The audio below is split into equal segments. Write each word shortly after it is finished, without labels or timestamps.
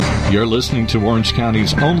You're listening to Orange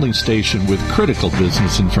County's only station with critical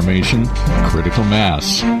business information, Critical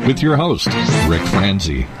Mass, with your host, Rick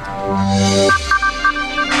Franzi.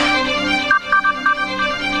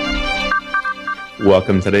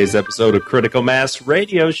 Welcome to today's episode of Critical Mass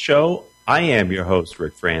Radio Show. I am your host,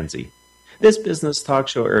 Rick Franzi. This business talk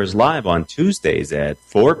show airs live on Tuesdays at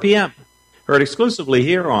 4 p.m. Heard exclusively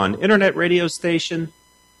here on internet radio station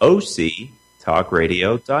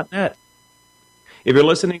octalkradio.net. If you're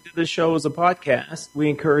listening to this show as a podcast, we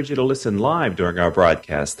encourage you to listen live during our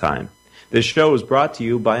broadcast time. This show is brought to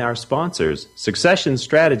you by our sponsors, Succession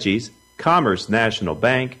Strategies, Commerce National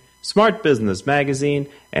Bank, Smart Business Magazine,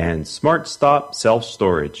 and Smart Stop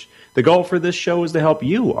Self-Storage. The goal for this show is to help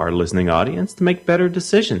you, our listening audience, to make better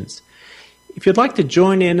decisions. If you'd like to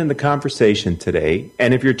join in the conversation today,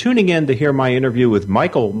 and if you're tuning in to hear my interview with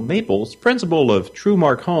Michael Maples, principal of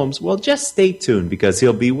TrueMark Homes, well, just stay tuned because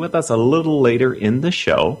he'll be with us a little later in the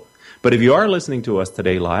show. But if you are listening to us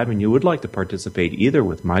today live and you would like to participate either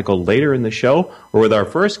with Michael later in the show or with our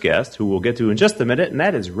first guest, who we'll get to in just a minute, and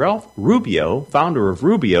that is Ralph Rubio, founder of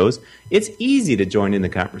Rubio's, it's easy to join in the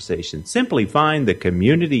conversation. Simply find the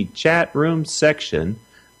community chat room section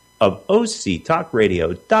of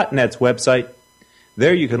octalkradio.net's website.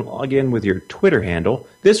 There you can log in with your Twitter handle.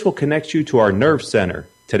 This will connect you to our Nerve Center.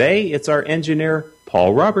 Today, it's our engineer,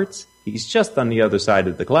 Paul Roberts. He's just on the other side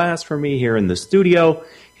of the glass for me here in the studio.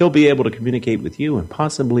 He'll be able to communicate with you and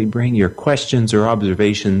possibly bring your questions or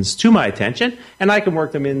observations to my attention, and I can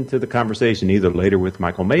work them into the conversation either later with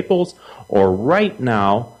Michael Maples or right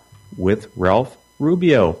now with Ralph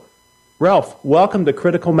Rubio. Ralph, welcome to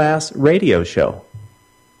Critical Mass Radio Show.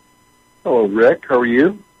 Hello, Rick. How are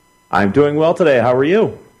you? I'm doing well today. How are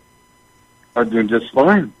you? I'm doing just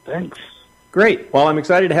fine. Thanks. Great. Well, I'm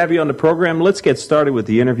excited to have you on the program. Let's get started with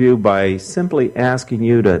the interview by simply asking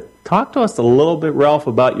you to talk to us a little bit, Ralph,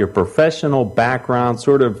 about your professional background,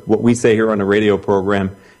 sort of what we say here on the radio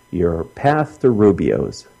program, your path to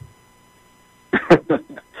Rubio's.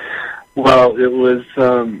 Well, it was,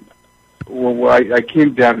 I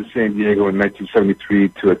came down to San Diego in 1973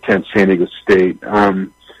 to attend San Diego State.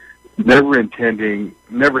 Never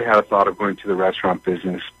had a thought of going to the restaurant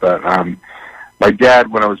business, but my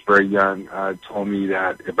dad, when I was very young, told me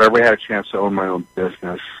that if I ever had a chance to own my own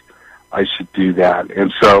business, I should do that.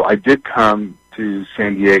 And so I did come to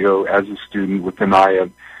San Diego as a student with an eye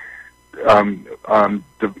of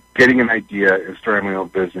getting an idea and starting my own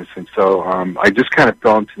business. And so I just kind of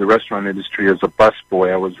fell into the restaurant industry as a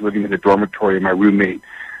busboy. I was living in a dormitory, and my roommate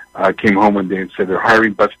came home one day and said, they're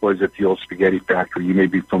hiring busboys at the old spaghetti factory. You may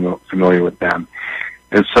be familiar with them.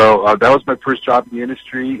 And so that was my first job in the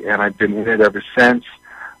industry, and I've been in it ever since.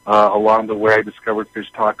 Along the way, I discovered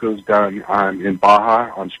fish tacos down in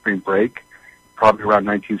Baja on spring break, probably around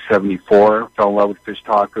 1974. Fell in love with fish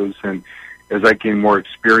tacos, and as I gained more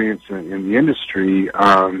experience in the industry,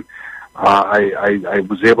 I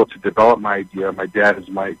was able to develop my idea. My dad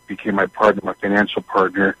became my partner, my financial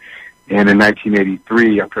partner. And in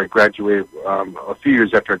 1983, after I graduated, a few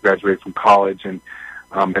years after I graduated from college and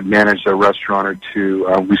had managed a restaurant or two,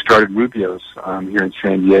 we started Rubio's here in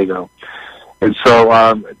San Diego. And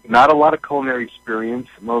so not a lot of culinary experience,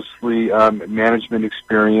 mostly management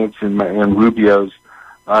experience in Rubio's.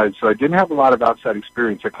 So I didn't have a lot of outside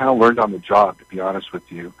experience. I kind of learned on the job, to be honest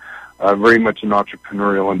with you. Very much an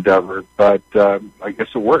entrepreneurial endeavor, but I guess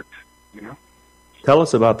it worked, you know. Tell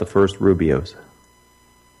us about the first Rubio's.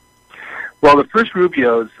 Well, the first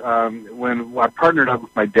Rubio's, when I partnered up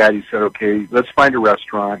with my dad, he said, okay, let's find a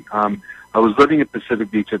restaurant. I was living in Pacific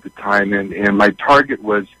Beach at the time, and my target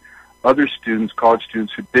was other students, college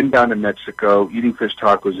students who'd been down to Mexico eating fish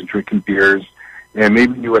tacos and drinking beers and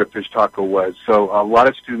maybe knew what a fish taco was. So a lot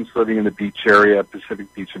of students living in the beach area,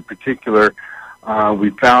 Pacific Beach in particular, we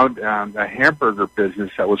found a hamburger business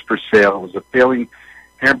that was for sale. It was a failing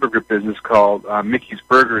hamburger business called Mickey's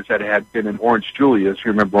Burgers that had been in Orange Julius.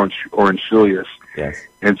 You remember Orange Julius? Yes.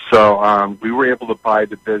 And so we were able to buy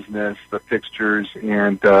the business, the fixtures,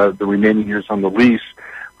 and the remaining years on the lease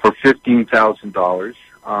for $15,000.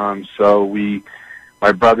 So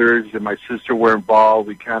my brothers and my sister were involved.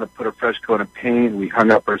 We kind of put a fresh coat of paint. We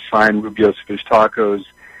hung up our sign, Rubio's Fish Tacos,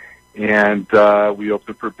 and we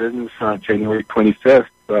opened for business on January 25th,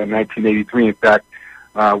 1983. In fact,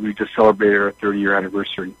 we just celebrated our 30-year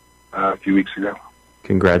anniversary a few weeks ago.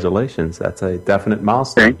 Congratulations. That's a definite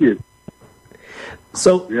milestone. Thank you.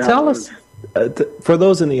 So tell us, for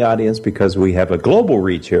those in the audience, because we have a global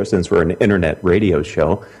reach here since we're an internet radio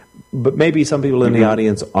show, but maybe some people in the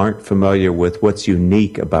audience aren't familiar with what's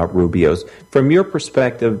unique about Rubio's. From your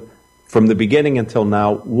perspective, from the beginning until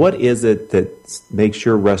now, what is it that makes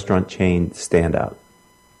your restaurant chain stand out?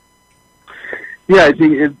 Yeah, I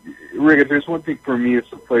think, Rick, if there's one thing for me, it's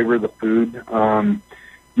the flavor of the food.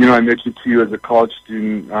 I mentioned to you as a college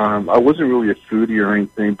student, I wasn't really a foodie or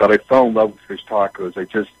anything, but I fell in love with fish tacos.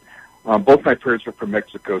 Both my parents are from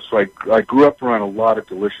Mexico, so I grew up around a lot of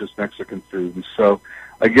delicious Mexican food. And so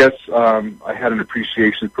I guess I had an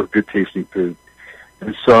appreciation for good-tasting food.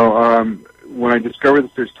 And so when I discovered the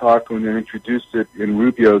fish taco and then introduced it in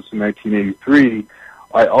Rubio's in 1983,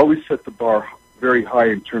 I always set the bar very high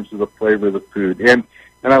in terms of the flavor of the food. And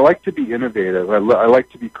I like to be innovative. I like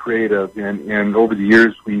to be creative. And over the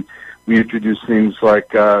years, we introduced things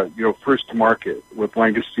like, first to market with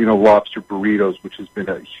Langostino lobster burritos, which has been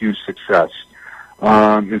a huge success.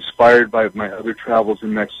 Inspired by my other travels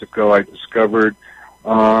in Mexico, I discovered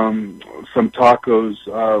some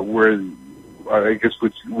tacos where I guess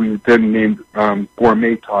which we then named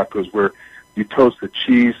gourmet tacos, where you toast the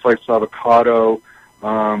cheese, sliced avocado,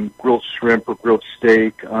 grilled shrimp or grilled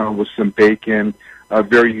steak with some bacon.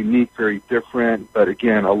 Very unique, very different, but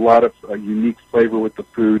again, a lot of unique flavor with the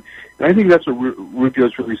food. And I think that's what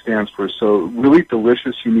Rubio's really stands for. So really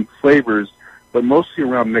delicious, unique flavors, but mostly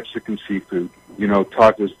around Mexican seafood.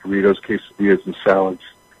 Tacos, burritos, quesadillas, and salads.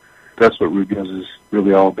 That's what Rubio's is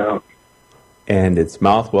really all about. And it's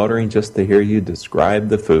mouth-watering just to hear you describe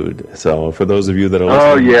the food. So for those of you that are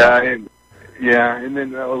listening... Oh, yeah, and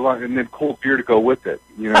then cold beer to go with it.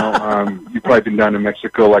 You've probably been down to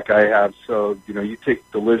Mexico like I have, so you take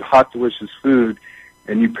hot, delicious food,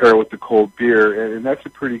 and you pair it with the cold beer, and that's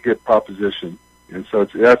a pretty good proposition. And so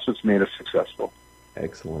that's what's made us successful.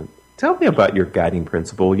 Excellent. Tell me about your guiding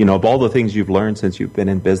principle. Of all the things you've learned since you've been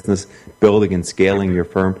in business, building and scaling your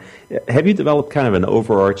firm, have you developed kind of an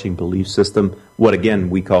overarching belief system? What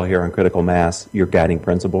again we call here on Critical Mass your guiding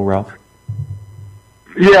principle, Ralph?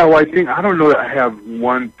 Yeah, well, I don't know that I have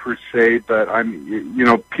one per se, but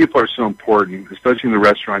people are so important, especially in the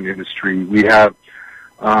restaurant industry. We have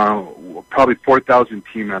probably 4,000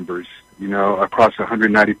 team members, across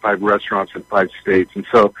 195 restaurants in 5 states. And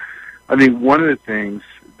so I think one of the things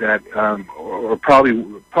that, or probably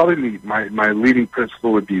my leading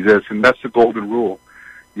principle would be this, and that's the golden rule.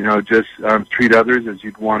 Just treat others as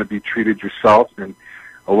you'd want to be treated yourself, and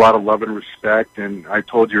a lot of love and respect. And I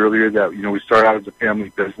told you earlier that, we start out as a family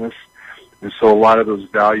business. And so a lot of those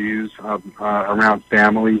values around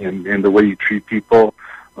family and the way you treat people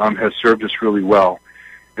has served us really well.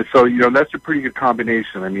 And so, that's a pretty good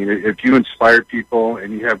combination. I mean, if you inspire people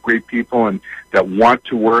and you have great people and that want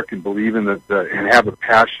to work and believe in and have a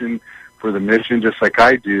passion for the mission, just like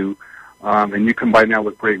I do, and you combine that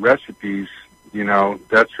with great recipes,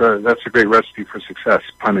 that's a great recipe for success,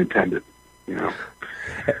 pun intended.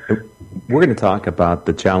 We're going to talk about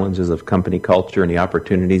the challenges of company culture and the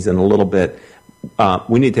opportunities in a little bit.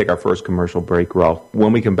 We need to take our first commercial break, Ralph.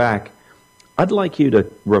 When we come back, I'd like you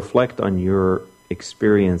to reflect on your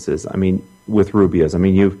experiences. With Rubio's.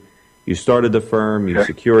 You started the firm, you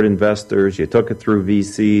secured investors, you took it through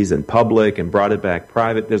VCs and public and brought it back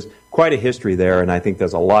private. There's quite a history there, and I think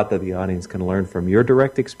there's a lot that the audience can learn from your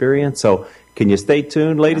direct experience. So can you stay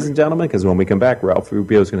tuned, ladies and gentlemen? Because when we come back, Ralph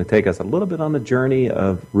Rubio is going to take us a little bit on the journey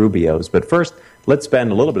of Rubio's. But first, let's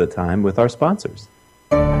spend a little bit of time with our sponsors.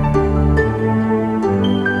 Got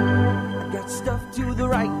stuff to the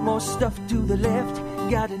right, more stuff to the left.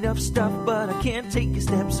 Got enough stuff, but I can't take a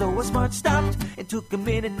step. So I smart stopped and took a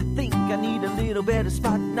minute to think. I need a little better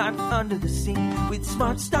spot, not under the sink. With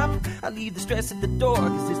Smart Stop, I leave the stress at the door,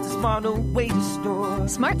 cause it's the smarter way to store.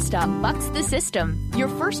 Smart Stop bucks the system. Your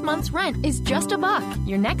first month's rent is just $1.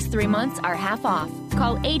 Your next 3 months are half off.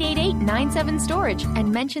 Call 888-97-STORAGE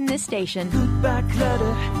and mention this station. Goodbye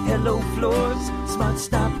clutter, hello floors. Smart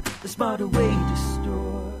Stop, the smarter way to store.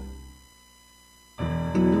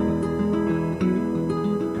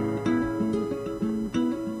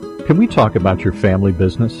 Can we talk about your family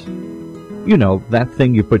business? That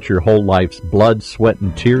thing you put your whole life's blood, sweat,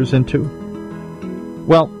 and tears into?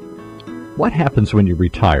 Well, what happens when you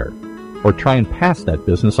retire or try and pass that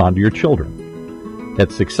business on to your children?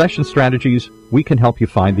 At Succession Strategies, we can help you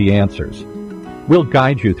find the answers. We'll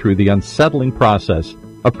guide you through the unsettling process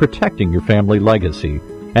of protecting your family legacy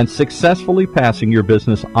and successfully passing your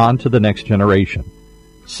business on to the next generation,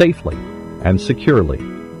 safely and securely,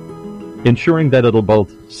 ensuring that it'll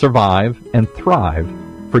both survive and thrive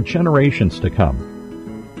for generations to come.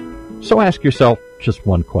 So ask yourself just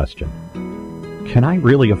one question. Can I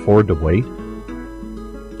really afford to wait?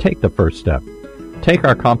 Take the first step. Take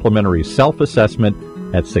our complimentary self-assessment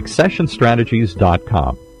at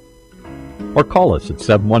successionstrategies.com or call us at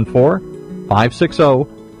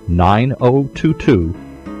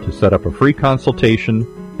 714-560-9022 to set up a free consultation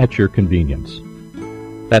at your convenience.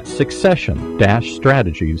 That's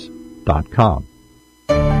succession-strategies.com.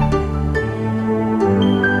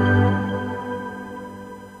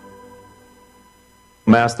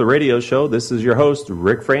 Master Radio Show. This is your host,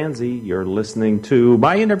 Rick Franzi. You're listening to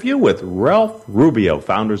my interview with Ralph Rubio,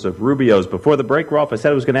 founders of Rubio's. Before the break, Ralph, I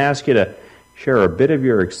said I was going to ask you to share a bit of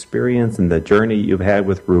your experience and the journey you've had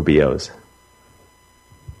with Rubio's.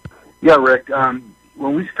 Yeah, Rick.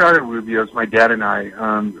 When we started Rubio's, my dad and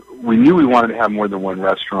I, we knew we wanted to have more than one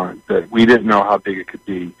restaurant, but we didn't know how big it could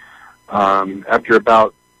be. After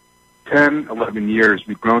about 10, 11 years,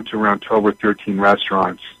 we've grown to around 12 or 13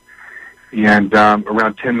 restaurants and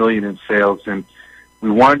around 10 million in sales. And we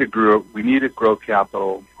wanted to grow. We needed growth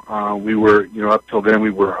capital. We were, up till then,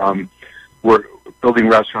 we were building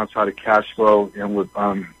restaurants out of cash flow and with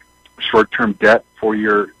short-term debt,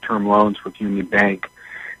 4-year term loans with Union Bank.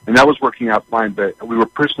 And that was working out fine, but we were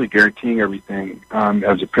personally guaranteeing everything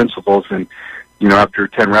as the principals. And, after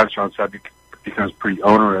 10 restaurants, that becomes pretty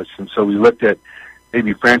onerous. And so we looked at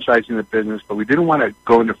maybe franchising the business, but we didn't want to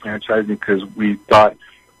go into franchising because we thought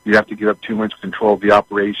you'd have to give up too much control of the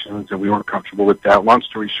operations, and we weren't comfortable with that. Long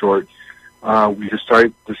story short, we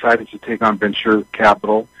decided to take on venture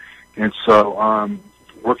capital. And so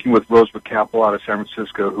working with Rosewood Capital out of San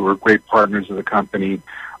Francisco, who are great partners of the company,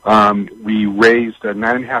 we raised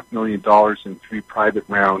 $9.5 million in 3 private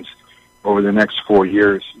rounds over the next 4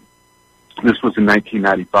 years. This was in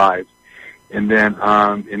 1995. And then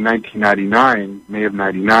in 1999, May of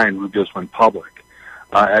 99, Rubio's went public.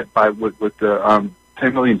 With the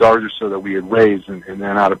 $10 million or so that we had raised, and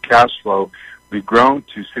then out of cash flow, we've grown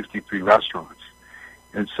to 63 restaurants.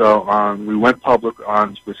 And so we went public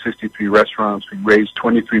with 63 restaurants. We raised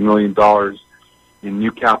 $23 million in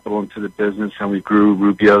new capital into the business, and we grew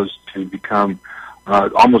Rubio's to become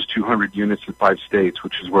almost 200 units in 5 states,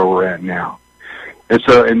 which is where we're at now.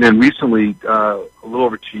 And then recently, a little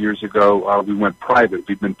over 2 years ago, we went private.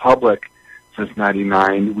 We've been public since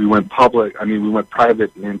 '99. We went private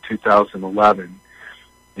in 2011,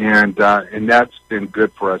 and that's been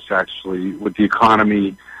good for us actually. With the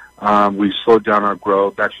economy, we slowed down our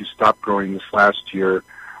growth. Actually, stopped growing this last year.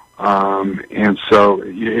 And so,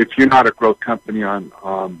 if you're not a growth company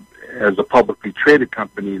as a publicly traded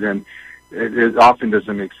company, then it often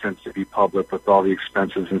doesn't make sense to be public with all the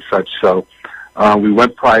expenses and such. So. We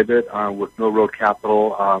went private with Mill Road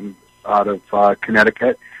Capital out of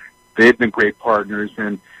Connecticut. They've been great partners,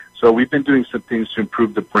 and so we've been doing some things to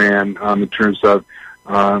improve the brand in terms of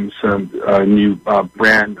some new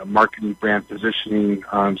brand marketing, brand positioning,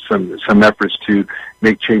 some efforts to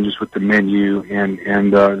make changes with the menu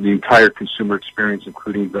and the entire consumer experience,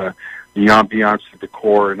 including the ambiance, the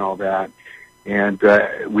decor, and all that. And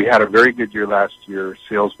we had a very good year last year,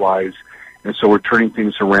 sales-wise. And so we're turning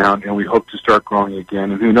things around, and we hope to start growing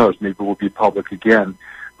again. And who knows, maybe we'll be public again.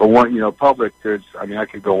 But public, I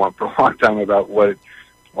could go on for a long time about what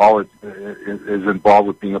all is involved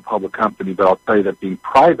with being a public company. But I'll tell you that being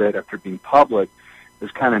private after being public is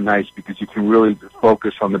kind of nice because you can really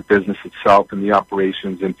focus on the business itself and the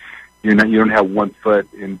operations, and you don't have one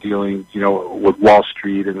foot in dealing, with Wall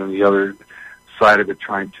Street, and then the other side of it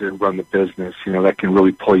trying to run the business. That can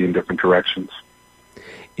really pull you in different directions.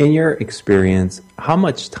 In your experience, how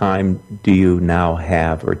much time do you now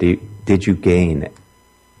have, or did you gain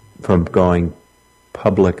from going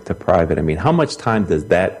public to private? I mean, how much time does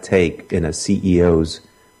that take in a CEO's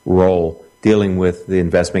role, dealing with the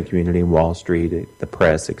investment community, Wall Street, the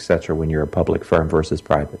press, etc., when you're a public firm versus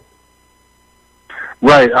private?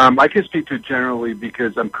 Right. I can speak to it generally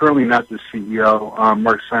because I'm currently not the CEO.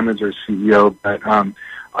 Mark Simon's our CEO, but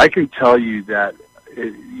I can tell you that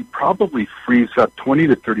it probably frees up 20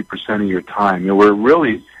 to 30% of your time. Where it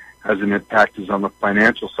really has an impact is on the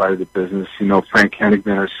financial side of the business. Frank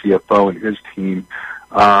Henigman, our CFO, and his team,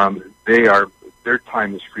 their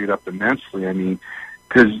time is freed up immensely. I mean,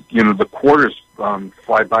 because the quarters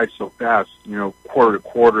fly by so fast. Quarter to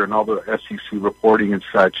quarter, and all the SEC reporting and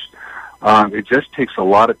such. It just takes a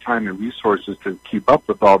lot of time and resources to keep up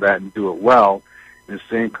with all that and do it well and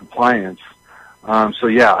stay in compliance. So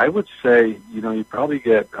yeah, I would say, you probably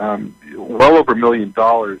get well over $1 million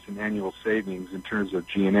in annual savings in terms of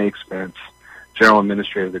G&A expense, general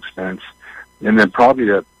administrative expense, and then probably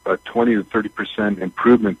a 20 to 30%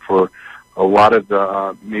 improvement for a lot of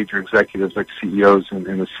the major executives like CEOs and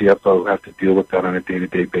the CFO who have to deal with that on a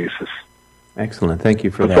day-to-day basis. Excellent. Thank you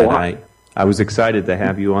for that. I was excited to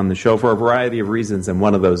have you on the show for a variety of reasons, and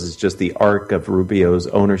one of those is just the arc of Rubio's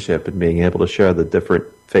ownership and being able to share the different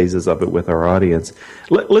phases of it with our audience.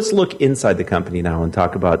 Let's look inside the company now and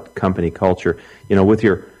talk about company culture. With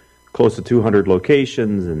your close to 200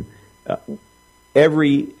 locations, and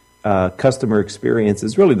every customer experience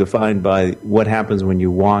is really defined by what happens when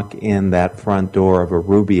you walk in that front door of a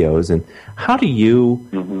Rubio's. And how do you,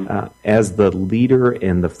 as the leader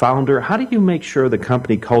and the founder, how do you make sure the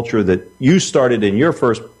company culture that you started in your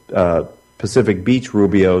first Pacific Beach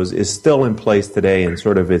Rubio's is still in place today, and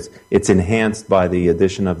sort of it's enhanced by the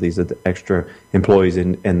addition of these extra employees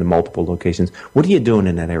in the multiple locations? What are you doing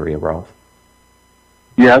in that area, Ralph?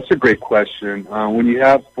 Yeah, that's a great question. When you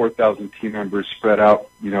have 4,000 team members spread out,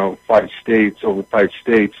 over 5 states,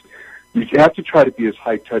 you have to try to be as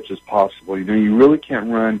high touch as possible. You really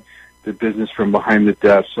can't run the business from behind the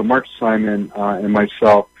desk. So Mark Simon and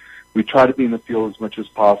myself, we try to be in the field as much as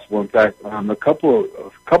possible. In fact, a couple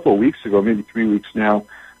of weeks ago, maybe 3 weeks now,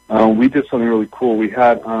 we did something really cool. We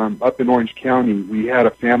had up in Orange County, we had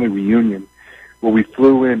a family reunion where we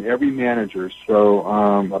flew in every manager, so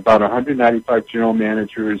about 195 general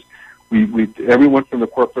managers. Everyone from the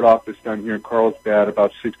corporate office down here in Carlsbad,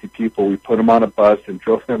 about 60 people, we put them on a bus and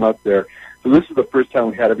drove them up there. So this is the first time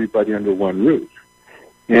we had everybody under one roof.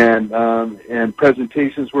 And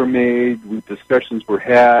presentations were made, discussions were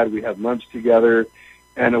had, we had lunch together,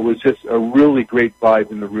 and it was just a really great vibe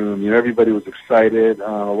in the room. Everybody was excited. A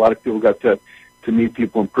lot of people got to meet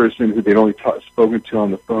people in person who they'd only spoken to on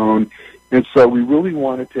the phone. And so we really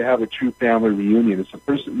wanted to have a true family reunion. It's the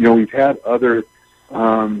first, we've had other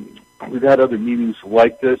meetings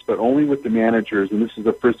like this, but only with the managers. And this is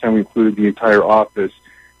the first time we included the entire office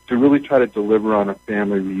to really try to deliver on a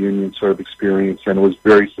family reunion sort of experience. And it was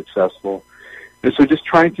very successful. And so just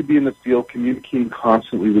trying to be in the field, communicating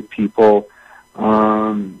constantly with people,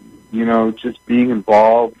 just being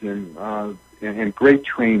involved and great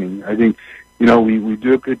training. I think, we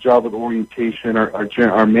do a good job with orientation.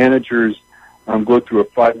 Our managers go through a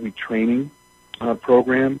 5-week training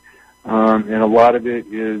program, and a lot of it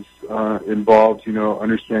is involved,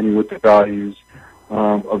 understanding what the values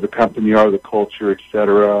of the company are, the culture, et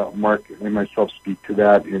cetera. Mark and myself speak to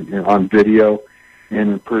that on video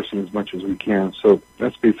and in person as much as we can. So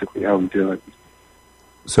that's basically how we do it.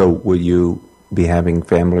 So will you be having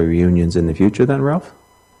family reunions in the future then, Ralph?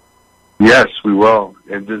 Yes, we will.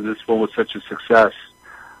 And this one was such a success.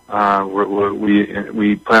 We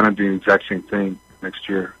plan on doing the exact same thing next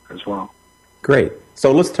year as well. Great.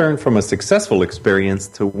 So let's turn from a successful experience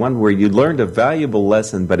to one where you learned a valuable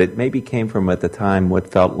lesson, but it maybe came from, at the time,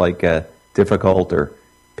 what felt like a difficult or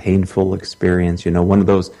painful experience. One of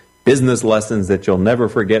those business lessons that you'll never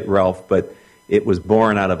forget, Ralph, but it was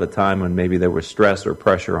born out of a time when maybe there was stress or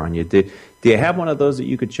pressure on you. Do you have one of those that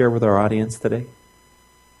you could share with our audience today?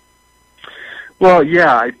 Well,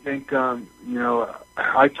 yeah, I think,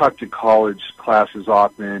 I talk to college classes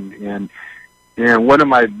often, and one of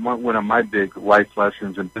my big life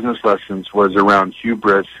lessons and business lessons was around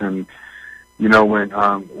hubris. And, when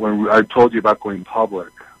I told you about going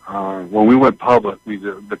public, when we went public,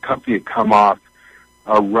 the company had come off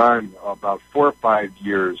a run about 4 or 5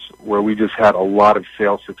 years where we just had a lot of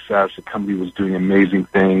sales success. The company was doing amazing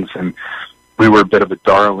things, and we were a bit of a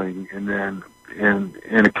darling. And then, and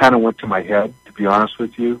it kind of went to my head, to be honest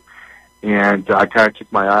with you. And I kind of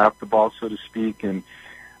took my eye off the ball, so to speak. And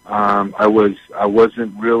I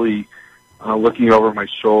wasn't really looking over my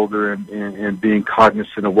shoulder and being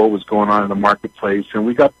cognizant of what was going on in the marketplace. And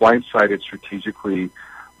we got blindsided strategically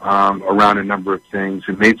around a number of things,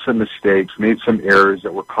 and made some mistakes, made some errors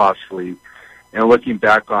that were costly. And looking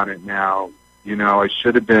back on it now, I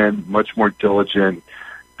should have been much more diligent,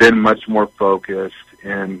 been much more focused,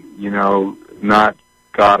 and, not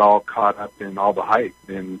got all caught up in all the hype.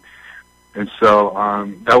 And so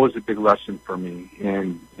that was a big lesson for me.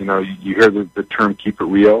 And, you hear the term keep it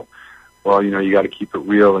real. Well, you got to keep it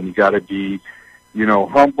real, and you got to be,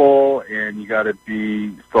 humble, and you got to be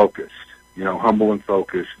focused, humble and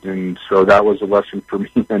focused. And so that was a lesson for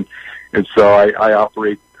me. And so I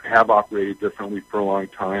have operated differently for a long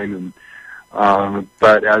time. And,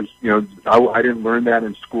 but as, I didn't learn that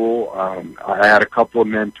in school. I had a couple of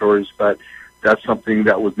mentors, but that's something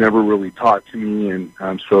that was never really taught to me.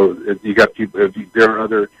 And so if you got people, if there are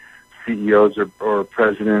other CEOs or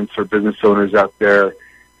presidents or business owners out there,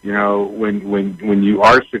 when you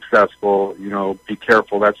are successful, be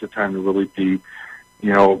careful. That's the time to really be,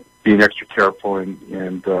 being extra careful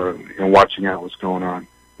and watching out what's going on.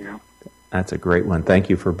 That's a great one. Thank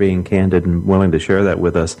you for being candid and willing to share that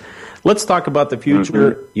with us. Let's talk about the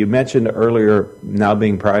future. Mm-hmm. You mentioned earlier, now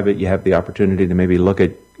being private, you have the opportunity to maybe look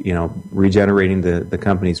at, regenerating the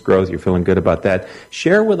company's growth. You're feeling good about that.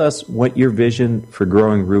 Share with us what your vision for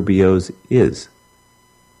growing Rubio's is.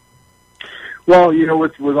 Well,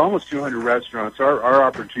 with almost 200 restaurants, our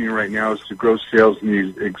opportunity right now is to grow sales in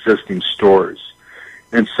these existing stores.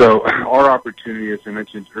 And so our opportunity, as I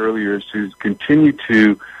mentioned earlier, is to continue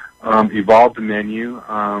to evolve the menu.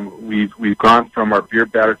 We've gone from our beer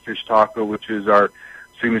battered fish taco, which is our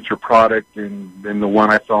signature product and the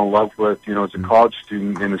one I fell in love with, as a college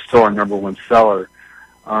student, and is still our number one seller,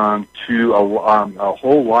 to a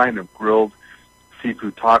whole line of grilled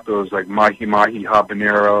seafood tacos like mahi-mahi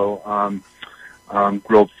habanero,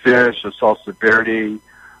 grilled fish, a salsa verde,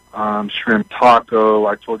 shrimp taco.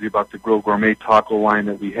 I told you about the grilled gourmet taco line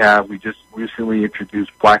that we have. We just recently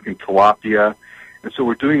introduced blackened tilapia. And so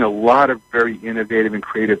we're doing a lot of very innovative and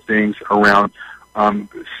creative things around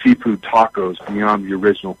seafood tacos beyond the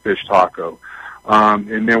original fish taco.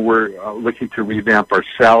 And then we're looking to revamp our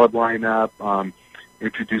salad lineup,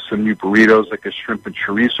 introduce some new burritos like a shrimp and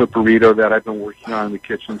chorizo burrito that I've been working on in the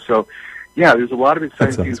kitchen. So, yeah, there's a lot of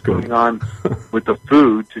exciting things going on with the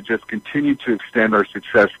food to just continue to extend our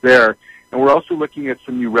success there. And we're also looking at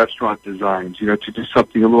some new restaurant designs, to do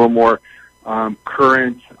something a little more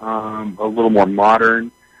current, a little more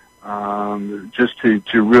modern, just to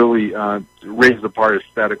really raise the bar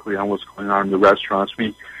aesthetically on what's going on in the restaurants.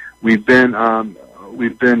 We've been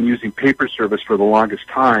using paper service for the longest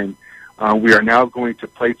time. We are now going to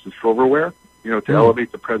plates and silverware, to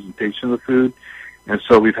elevate the presentation of the food. And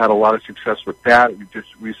so we've had a lot of success with that. We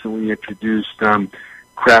just recently introduced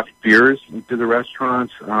craft beers into the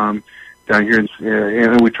restaurants down here,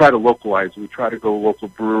 and we try to localize. We try to go local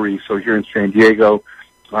brewery. So here in San Diego,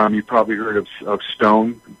 you probably heard of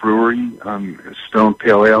Stone Brewery, Stone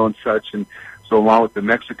Pale Ale and such. And so along with the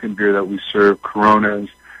Mexican beer that we serve,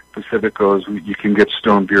 Coronas, Pacificos, you can get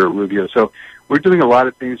Stone beer at Rubio. So we're doing a lot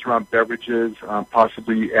of things around beverages,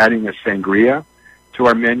 possibly adding a sangria to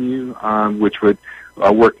our menu, which would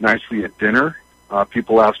work nicely at dinner.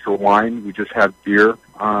 People ask for wine. We just have beer,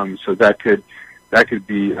 so that could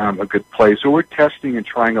be a good place. So we're testing and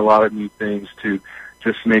trying a lot of new things to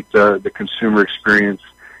just make the consumer experience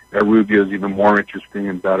at Rubio's even more interesting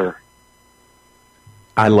and better.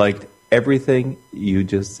 I liked everything you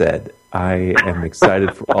just said. I am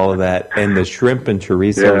excited for all of that. And the shrimp and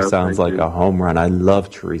chorizo sounds like a home run. I love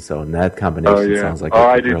chorizo, and that combination sounds like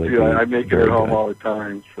I do too. I make it at home all the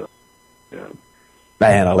time. So, yeah.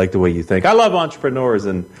 Man, I like the way you think. I love entrepreneurs,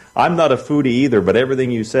 and I'm not a foodie either, but everything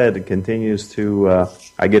you said continues to,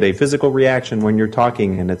 I get a physical reaction when you're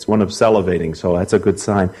talking, and it's one of salivating, so that's a good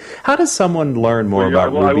sign. How does someone learn more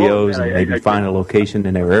about Rubio's and maybe find a location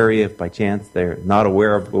in their area if by chance they're not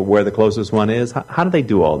aware of where the closest one is? How do they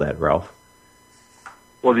do all that, Ralph?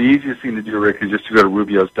 Well, the easiest thing to do, Rick, is just to go to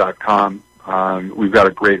rubios.com. We've got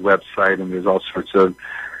a great website, and there's all sorts of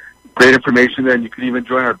great information there, and you can even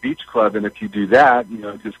join our beach club. And if you do that,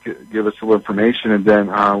 just give us a little information, and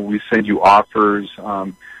then we send you offers.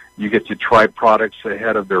 You get to try products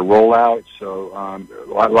ahead of their rollout. So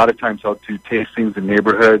a lot of times I'll do tastings in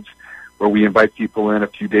neighborhoods where we invite people in a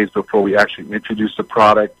few days before we actually introduce the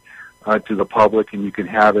product to the public, and you can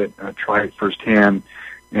have it, try it firsthand,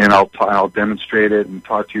 and I'll demonstrate it and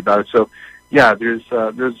talk to you about it. So, yeah, there's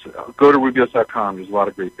go to rubios.com. There's a lot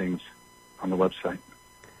of great things on the website.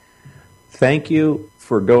 Thank you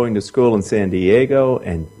for going to school in San Diego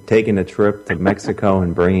and taking a trip to Mexico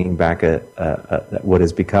and bringing back what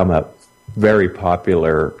has become a very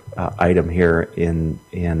popular item here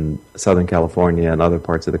in Southern California and other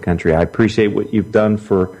parts of the country. I appreciate what you've done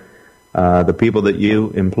for the people that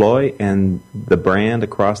you employ and the brand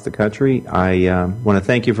across the country. I want to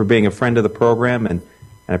thank you for being a friend of the program, and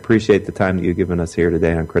I appreciate the time that you've given us here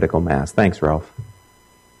today on Critical Mass. Thanks, Ralph.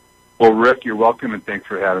 Well, Rick, you're welcome, and thanks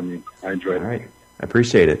for having me. I enjoyed it. All right. I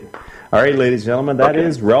appreciate it. All right, ladies and gentlemen,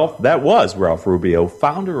 that was Ralph Rubio,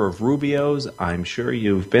 founder of Rubio's. I'm sure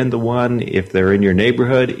you've been to one if they're in your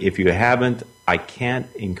neighborhood. If you haven't, I can't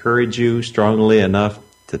encourage you strongly enough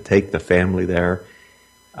to take the family there.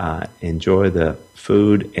 Enjoy the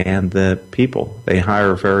food and the people. They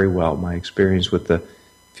hire very well. My experience with the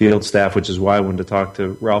field staff, which is why I wanted to talk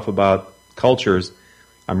to Ralph about cultures,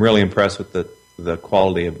 I'm really impressed with the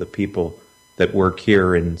quality of the people that work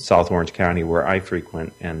here in South Orange County where I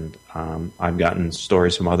frequent, and I've gotten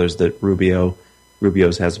stories from others that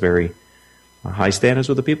Rubio's has very high standards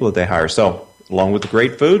with the people that they hire. So along with the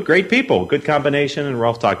great food, great people, good combination, and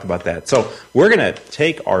Ralph talked about that. So we're going to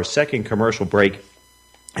take our second commercial break,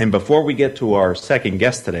 and before we get to our second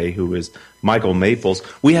guest today, who is Michael Maples,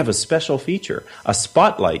 we have a special feature, a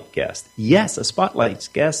spotlight guest. Yes, a spotlight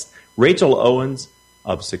guest. Rachel Owens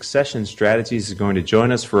of Succession Strategies is going to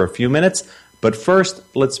join us for a few minutes. But first,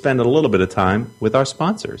 let's spend a little bit of time with our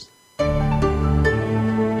sponsors.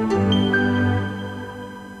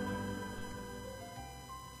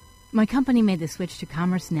 My company made the switch to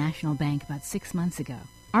Commerce National Bank about 6 months ago.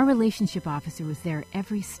 Our relationship officer was there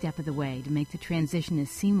every step of the way to make the transition as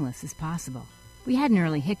seamless as possible. We had an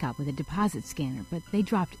early hiccup with a deposit scanner, but they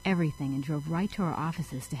dropped everything and drove right to our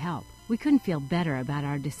offices to help. We couldn't feel better about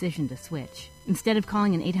our decision to switch. Instead of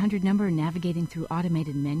calling an 800 number and navigating through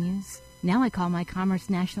automated menus, now I call my Commerce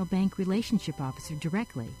National Bank relationship officer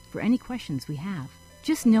directly for any questions we have.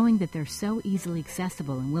 Just knowing that they're so easily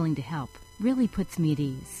accessible and willing to help really puts me at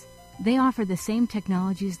ease. They offer the same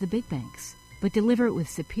technology as the big banks, but deliver it with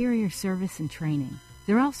superior service and training.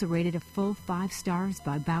 They're also rated a full 5 stars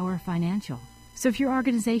by Bauer Financial. So if your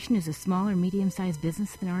organization is a small or medium-sized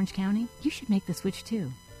business in Orange County, you should make the switch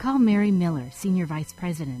too. Call Mary Miller, Senior Vice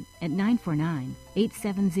President, at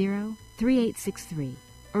 949-870-3863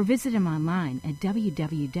 or visit them online at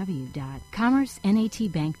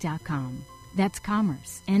www.commercenatbank.com. That's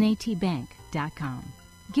commercenatbank.com.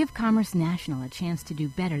 Give Commerce National a chance to do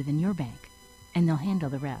better than your bank, and they'll handle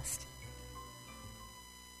the rest.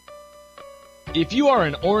 If you are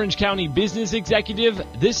an Orange County business executive,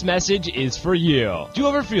 this message is for you. Do you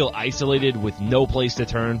ever feel isolated with no place to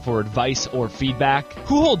turn for advice or feedback?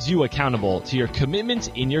 Who holds you accountable to your commitments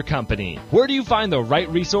in your company? Where do you find the right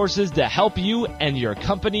resources to help you and your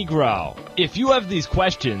company grow? If you have these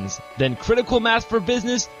questions, then Critical Mass for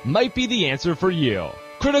Business might be the answer for you.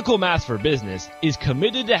 Critical Mass for Business is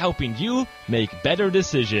committed to helping you make better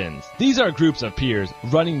decisions. These are groups of peers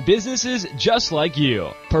running businesses just like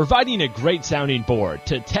you, providing a great sounding board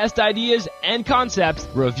to test ideas and concepts,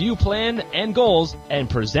 review plan and goals, and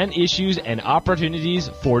present issues and opportunities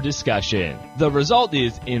for discussion. The result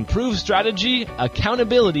is improved strategy,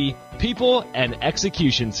 accountability, people, and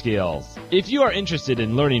execution skills. If you are interested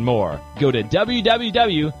in learning more, go to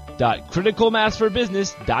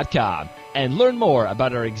www.criticalmassforbusiness.com and learn more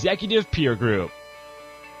about our executive peer group.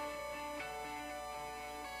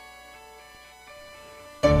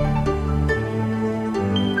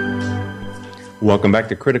 Welcome back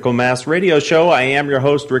to Critical Mass Radio Show. I am your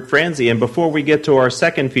host, Rick Franzi, and before we get to our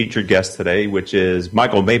second featured guest today, which is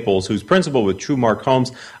Michael Maples, who's principal with TrueMark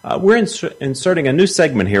Homes, we're inserting a new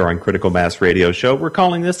segment here on Critical Mass Radio Show. We're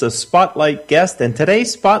calling this a Spotlight Guest, and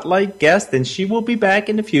today's Spotlight Guest, and she will be back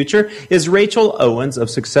in the future, is Rachel Owens of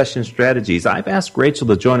Succession Strategies. I've asked Rachel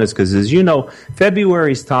to join us because, as you know,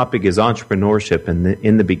 February's topic is entrepreneurship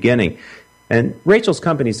in the beginning. And Rachel's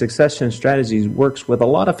company, Succession Strategies, works with a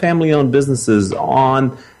lot of family-owned businesses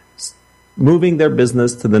on moving their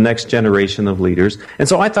business to the next generation of leaders. And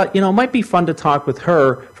so I thought, it might be fun to talk with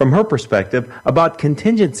her from her perspective about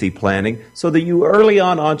contingency planning so that you early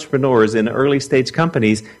on entrepreneurs in early-stage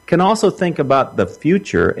companies can also think about the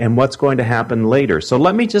future and what's going to happen later. So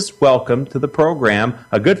let me just welcome to the program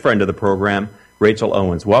a good friend of the program, Rachel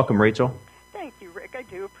Owens. Welcome, Rachel. Thank you, Rick. I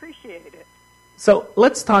do appreciate it. So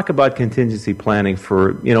let's talk about contingency planning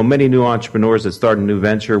for many new entrepreneurs that start a new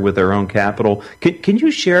venture with their own capital. Can you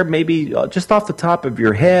share maybe just off the top of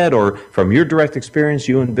your head or from your direct experience,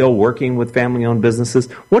 you and Bill working with family-owned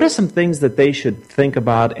businesses, what are some things that they should think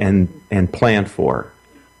about and plan for?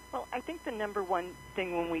 Well, I think the number one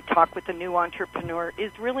thing when we talk with a new entrepreneur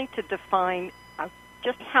is really to define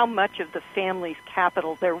just how much of the family's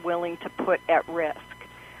capital they're willing to put at risk.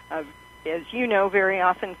 As you know, very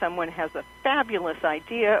often someone has a fabulous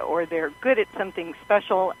idea or they're good at something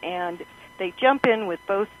special and they jump in with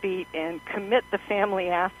both feet and commit the family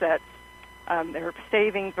assets, their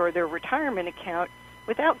savings or their retirement account,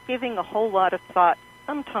 without giving a whole lot of thought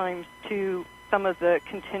sometimes to some of the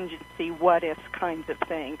contingency what-ifs kinds of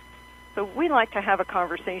things. So we like to have a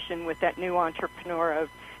conversation with that new entrepreneur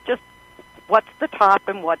of just what's the top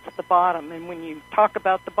and what's the bottom. And when you talk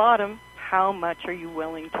about the bottom, how much are you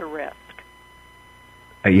willing to risk?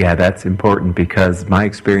 Yeah, that's important because my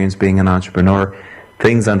experience being an entrepreneur,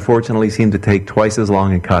 things unfortunately seem to take twice as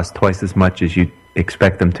long and cost twice as much as you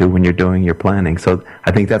expect them to when you're doing your planning. So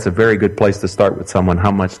I think that's a very good place to start with someone,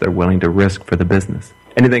 how much they're willing to risk for the business.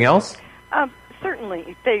 Anything else?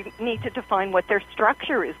 Certainly. They need to define what their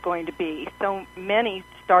structure is going to be. So many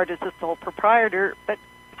start as a sole proprietor, but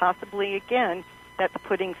possibly, again, that's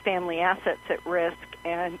putting family assets at risk,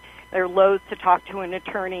 and they're loath to talk to an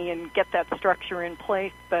attorney and get that structure in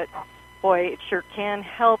place, but boy, it sure can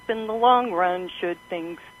help in the long run should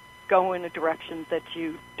things go in a direction that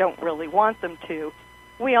you don't really want them to.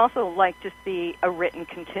 We also like to see a written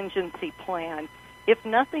contingency plan. If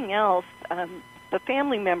nothing else, the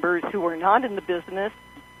family members who are not in the business,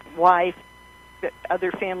 wife,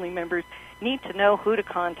 other family members, need to know who to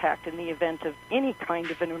contact in the event of any kind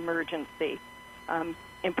of an emergency.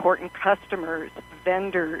 Important customers,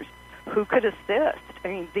 vendors, who could assist. I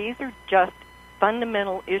mean, these are just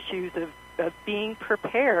fundamental issues of being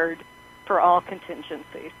prepared for all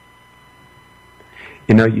contingencies.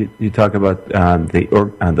 You know, you talk about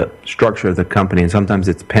the structure of the company, and sometimes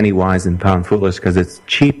it's penny wise and pound foolish because it's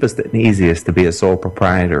cheapest and easiest to be a sole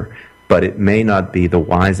proprietor, but it may not be the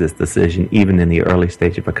wisest decision even in the early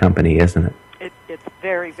stage of a company, isn't it? It's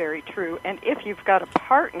very, very true. And if you've got a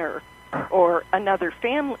partner or another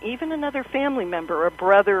family, even another family member, a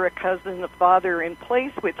brother, a cousin, a father in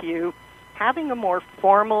place with you, having a more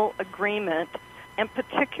formal agreement, and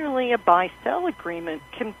particularly a buy-sell agreement,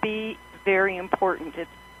 can be very important.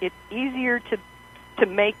 It's easier to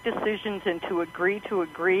make decisions and to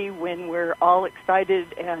agree when we're all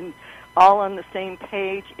excited and all on the same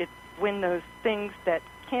page. It's when those things that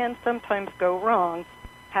can sometimes go wrong,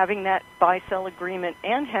 having that buy-sell agreement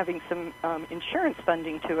and having some insurance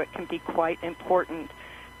funding to it can be quite important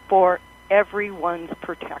for everyone's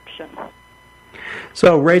protection.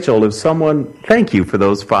 So, Rachel, thank you for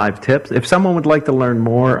those 5 tips. If someone would like to learn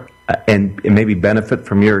more and maybe benefit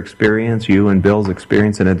from your experience, you and Bill's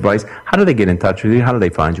experience and advice, how do they get in touch with you? How do they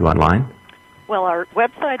find you online? Well, our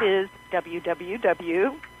website is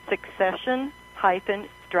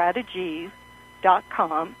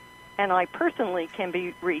www.succession-strategies.com, and I personally can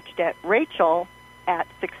be reached at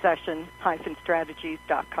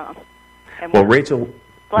Rachel@succession-strategies.com. Well, Rachel...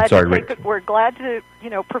 We're glad to,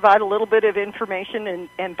 provide a little bit of information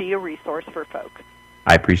and be a resource for folks.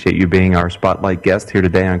 I appreciate you being our spotlight guest here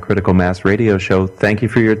today on Critical Mass Radio Show. Thank you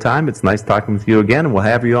for your time. It's nice talking with you again, and we'll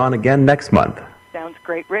have you on again next month. Sounds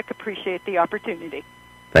great, Rick. Appreciate the opportunity.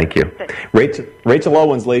 Thank you. Rachel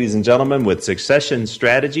Owens, ladies and gentlemen, with Succession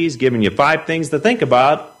Strategies, giving you 5 things to think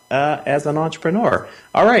about as an entrepreneur.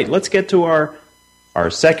 All right, let's get to our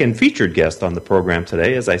second featured guest on the program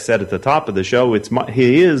today. As I said at the top of the show,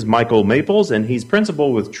 he is Michael Maples, and he's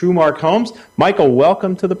principal with TrueMark Homes. Michael,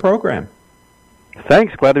 welcome to the program.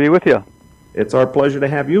 Thanks. Glad to be with you. It's our pleasure to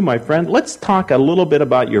have you, my friend. Let's talk a little bit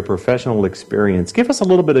about your professional experience. Give us a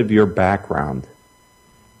little bit of your background.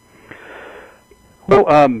 Well,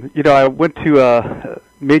 I went to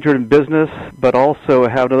majored in business, but also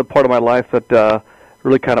have another part of my life that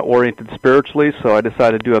really kind of oriented spiritually, so I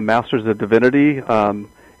decided to do a Master's of Divinity in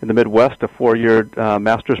the Midwest, a 4-year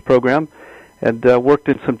master's program, and worked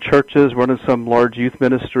in some churches, running some large youth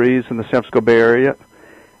ministries in the San Francisco Bay Area.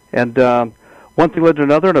 And one thing led to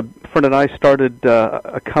another, and a friend and I started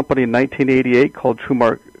a company in 1988 called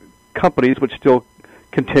TrueMark Companies, which still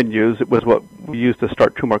continues. It was what we used to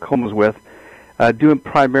start TrueMark Homes with, doing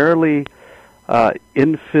primarily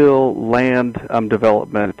infill land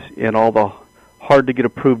development in all the hard-to-get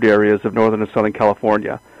approved areas of Northern and Southern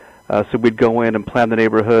California. So we'd go in and plan the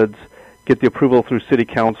neighborhoods, get the approval through City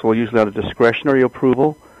Council, usually on a discretionary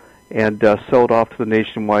approval, and sell it off to the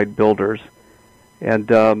nationwide builders.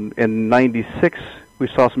 And in '96, we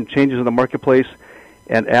saw some changes in the marketplace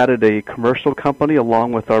and added a commercial company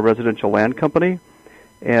along with our residential land company,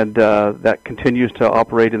 and that continues to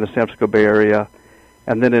operate in the San Francisco Bay Area.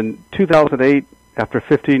 And then in 2008, after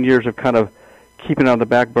 15 years of kind of keeping it on the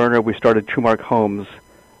back burner, we started TrueMark Homes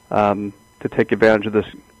to take advantage of this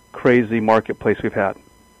crazy marketplace we've had.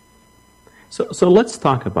 So let's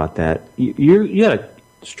talk about that. You had a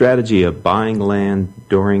strategy of buying land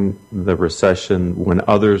during the recession when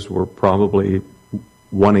others were probably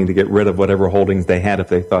wanting to get rid of whatever holdings they had if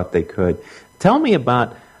they thought they could. Tell me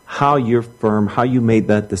about how your firm, how you made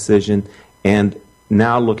that decision, and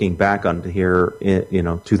now looking back on here,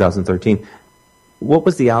 2013, what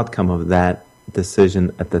was the outcome of that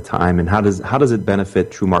decision at the time, and how does it benefit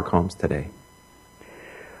TrueMark Homes today?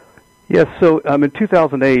 Yes, so in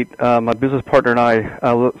 2008, my business partner and I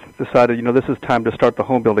decided, this is time to start the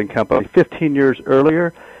home building company. 15 years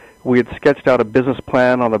earlier, we had sketched out a business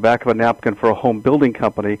plan on the back of a napkin for a home building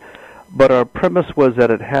company, but our premise was that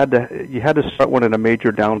you had to start one in a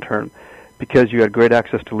major downturn because you had great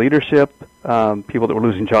access to leadership, people that were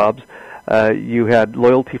losing jobs. You had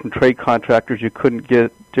loyalty from trade contractors you couldn't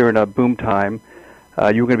get during a boom time.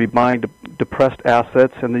 You were going to be buying depressed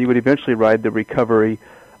assets, and then you would eventually ride the recovery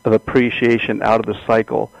of appreciation out of the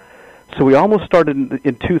cycle. So we almost started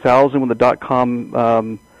in 2000 when the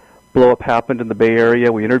dot-com blow-up happened in the Bay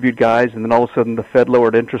Area. We interviewed guys, and then all of a sudden the Fed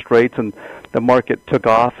lowered interest rates, and the market took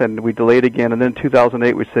off, and we delayed again. And then in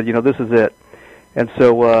 2008 we said, this is it. And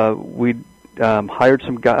so we hired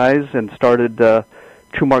some guys and started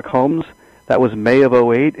TrueMark Homes. That was May of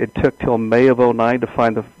 2008. It took till May of 2009 to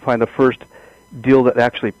find the first deal that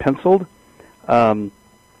actually penciled.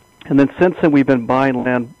 And then since then, we've been buying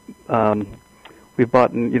land. We've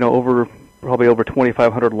bought, probably over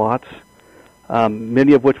 2,500 lots,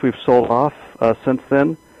 many of which we've sold off since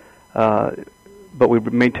then. But we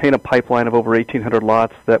maintain a pipeline of over 1,800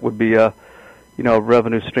 lots that would be a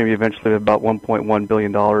revenue stream eventually of about $1.1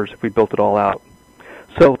 billion if we built it all out.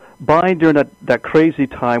 So buying during that crazy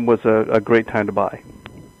time was a great time to buy.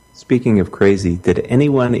 Speaking of crazy, did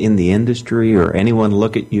anyone in the industry or anyone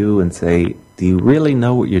look at you and say, do you really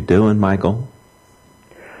know what you're doing, Michael?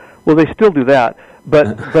 Well, they still do that.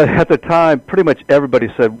 But at the time, pretty much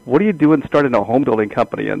everybody said, what are you doing starting a home building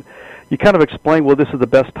company? And you kind of explain, well, this is the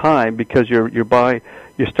best time because you're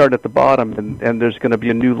starting at the bottom, and there's going to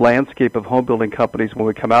be a new landscape of home building companies when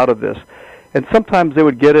we come out of this. And sometimes they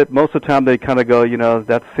would get it. Most of the time they kind of go,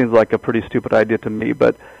 that seems like a pretty stupid idea to me.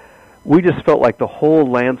 But we just felt like the whole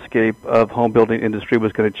landscape of home building industry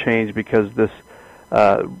was going to change because this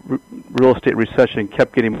real estate recession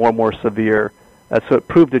kept getting more and more severe. So it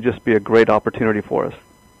proved to just be a great opportunity for us.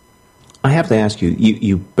 I have to ask you,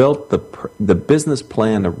 you built the business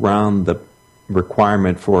plan around the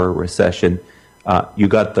requirement for a recession. You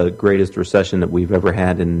got the greatest recession that we've ever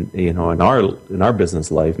had in our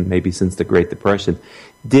business life, and maybe since the Great Depression.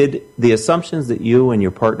 Did the assumptions that you and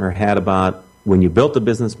your partner had about when you built the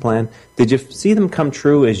business plan, did you see them come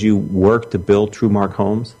true as you worked to build TrueMark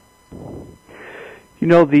Homes?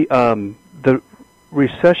 The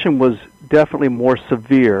recession was definitely more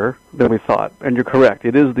severe than we thought, and you're correct.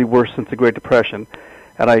 It is the worst since the Great Depression.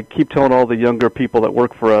 And I keep telling all the younger people that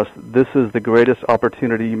work for us, this is the greatest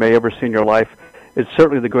opportunity you may ever see in your life. It's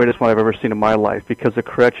certainly the greatest one I've ever seen in my life because the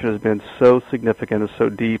correction has been so significant and so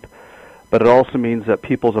deep. But it also means that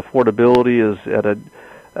people's affordability is at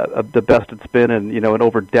the best it's been in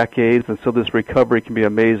over decades, and so this recovery can be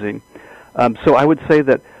amazing. So I would say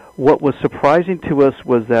that what was surprising to us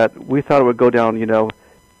was that we thought it would go down,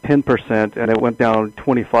 10%, and it went down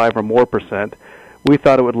 25 or more percent. We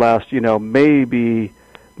thought it would last,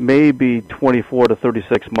 maybe 24 to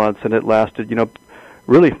 36 months, and it lasted,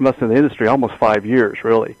 really from us in the industry, almost 5 years,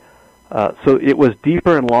 really. So it was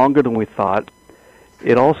deeper and longer than we thought.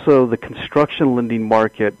 It also, the construction lending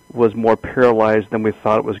market was more paralyzed than we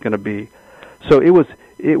thought it was going to be. So it was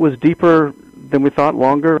deeper than we thought,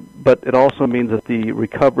 longer, but it also means that the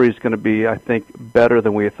recovery is going to be, I think, better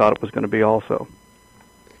than we thought it was going to be also.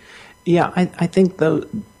 Yeah, I think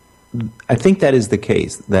that is the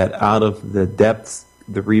case, that out of the depths,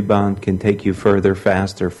 the rebound can take you further,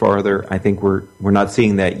 faster, farther. I think we're not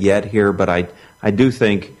seeing that yet here, but I do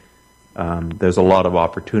think there's a lot of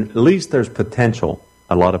opportunity. At least there's a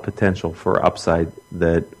lot of potential for upside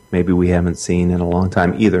that maybe we haven't seen in a long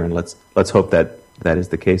time either. And let's hope that is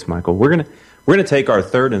the case, Michael. We're gonna take our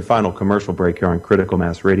third and final commercial break here on Critical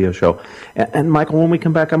Mass Radio Show. And Michael, when we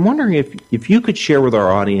come back, I'm wondering if you could share with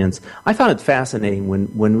our audience. I found it fascinating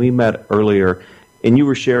when we met earlier, and you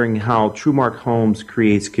were sharing how TrueMark Homes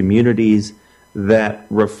creates communities that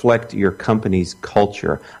reflect your company's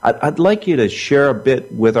culture. I'd like you to share a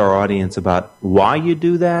bit with our audience about why you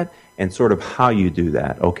do that and sort of how you do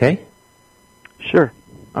that, okay? Sure.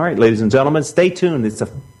 All right, ladies and gentlemen, stay tuned. It's a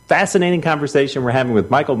fascinating conversation we're having with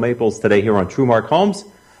Michael Maples today here on TrueMark Homes,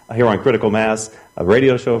 here on Critical Mass, a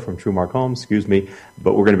radio show from TrueMark Homes,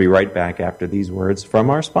 but we're going to be right back after these words from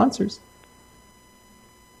our sponsors.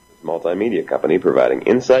 Multimedia company providing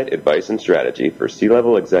insight, advice, and strategy for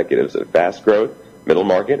C-level executives of fast growth, middle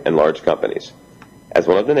market, and large companies. As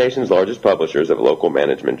one of the nation's largest publishers of local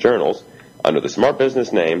management journals, under the Smart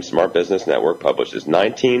Business name, Smart Business Network publishes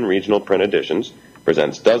 19 regional print editions,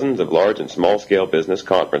 presents dozens of large and small-scale business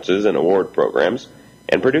conferences and award programs,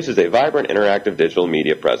 and produces a vibrant interactive digital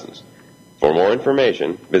media presence. For more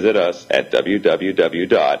information, visit us at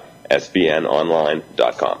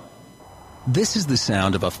www.sbnonline.com. This is the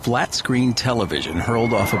sound of a flat-screen television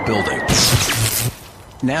hurled off a building.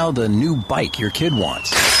 Now the new bike your kid wants.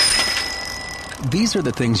 These are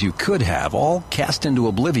the things you could have, all cast into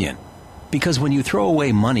oblivion. Because when you throw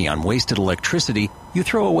away money on wasted electricity, you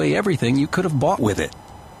throw away everything you could have bought with it.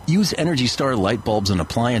 Use Energy Star light bulbs and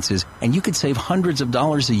appliances, and you could save hundreds of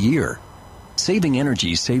dollars a year. Saving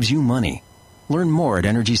energy saves you money. Learn more at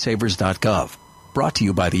EnergySavers.gov. Brought to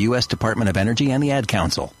you by the U.S. Department of Energy and the Ad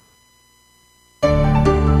Council.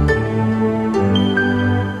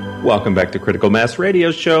 Welcome back to Critical Mass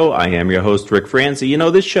Radio Show. I am your host, Rick Franzi.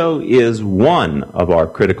 This show is one of our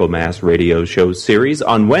Critical Mass Radio Show series.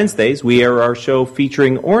 On Wednesdays, we air our show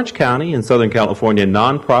featuring Orange County and Southern California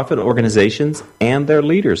nonprofit organizations and their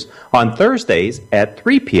leaders. On Thursdays at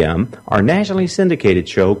 3 p.m., our nationally syndicated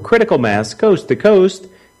show, Critical Mass Coast to Coast,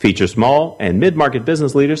 features small and mid-market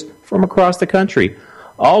business leaders from across the country.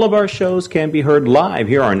 All of our shows can be heard live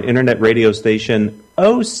here on internet radio station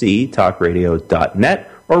octalkradio.net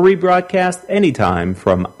or rebroadcast anytime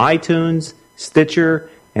from iTunes, Stitcher,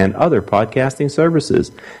 and other podcasting services.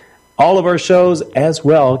 All of our shows as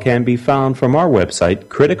well can be found from our website,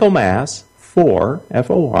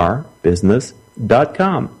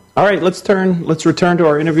 criticalmass4business.com. All right, let's return to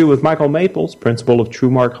our interview with Michael Maples, principal of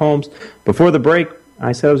TrueMark Homes. Before the break,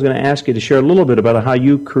 I said I was going to ask you to share a little bit about how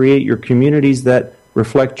you create your communities that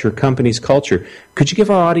reflect your company's culture. Could you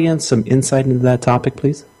give our audience some insight into that topic,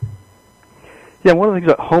 please? Yeah, one of the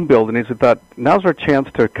things about home building is that now's our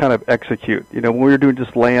chance to kind of execute. You know, when we were doing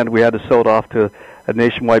just land, we had to sell it off to a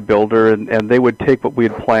nationwide builder, and they would take what we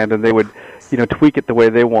had planned and they would, you know, tweak it the way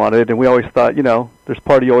they wanted. And we always thought, you know, there's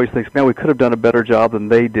part of you always thinks, man, we could have done a better job than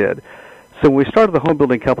they did. So when we started the home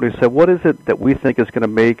building company, we said, what is it that we think is going to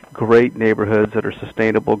make great neighborhoods that are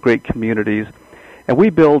sustainable, great communities? And we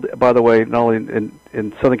build, by the way, not only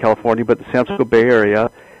in Southern California, but the San Francisco Bay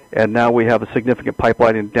Area, and now we have a significant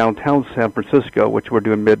pipeline in downtown San Francisco, which we're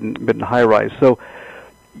doing mid and high rise. So,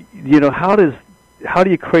 you know, how do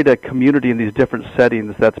you create a community in these different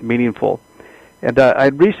settings that's meaningful? And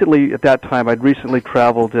I'd recently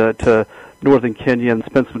traveled to northern Kenya and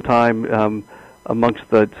spent some time amongst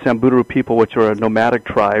the Samburu people, which are a nomadic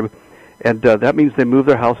tribe. And that means they move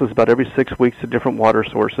their houses about every 6 weeks to different water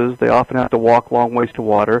sources. They often have to walk long ways to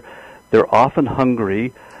water. They're often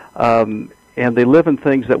hungry. And they live in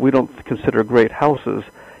things that we don't consider great houses.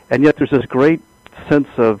 And yet there's this great sense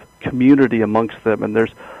of community amongst them. And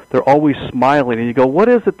they're always smiling. And you go, what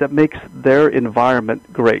is it that makes their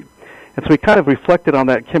environment great? And so we kind of reflected on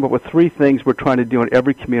that and came up with 3 things we're trying to do in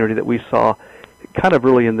every community that we saw kind of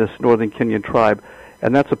really in this northern Kenyan tribe.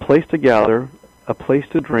 And that's a place to gather, a place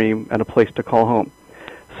to dream, and a place to call home.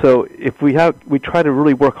 So if we try to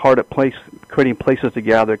really work hard at creating places to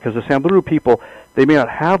gather, because the Samburu people, they may not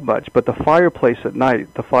have much, but the fireplace at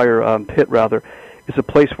night, the fire pit rather, is a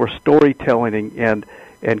place where storytelling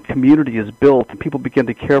and community is built, and people begin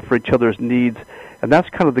to care for each other's needs. And that's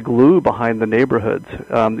kind of the glue behind the neighborhoods,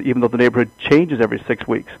 even though the neighborhood changes every 6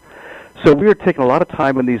 weeks. So we are taking a lot of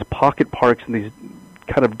time in these pocket parks and these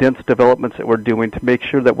kind of dense developments that we're doing to make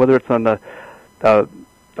sure that whether it's on a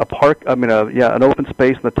park, an open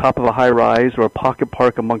space on the top of a high rise or a pocket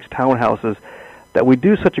park amongst townhouses, that we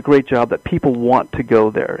do such a great job that people want to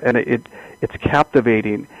go there, and it's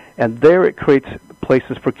captivating. And there it creates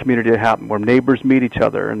places for community to happen, where neighbors meet each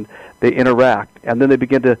other and they interact, and then they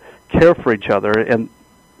begin to care for each other. And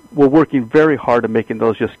we're working very hard at making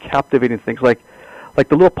those just captivating things, like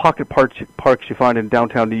the little pocket parks you find in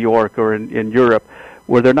downtown New York or in Europe,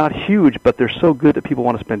 where they're not huge, but they're so good that people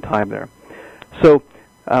want to spend time there. So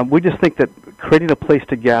we just think that creating a place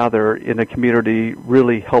to gather in a community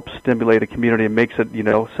really helps stimulate a community and makes it, you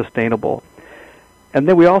know, sustainable. And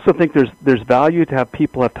then we also think there's value to have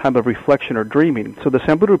people have time of reflection or dreaming. So the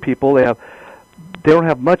Samburu people, they don't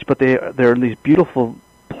have much, but they're in these beautiful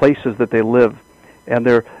places that they live, and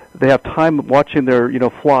they have time watching their, you know,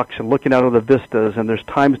 flocks and looking out of the vistas, and there's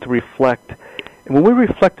times to reflect. And when we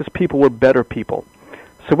reflect as people, we're better people.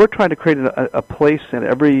 So we're trying to create a place in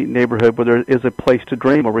every neighborhood where there is a place to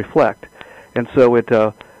dream or reflect. And so at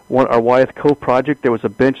our Wyeth Cove project, there was a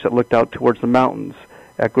bench that looked out towards the mountains.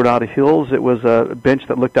 At Granada Hills, it was a bench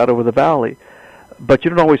that looked out over the valley. But you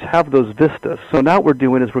don't always have those vistas. So now what we're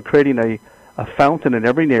doing is we're creating a fountain in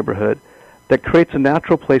every neighborhood that creates a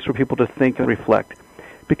natural place for people to think and reflect.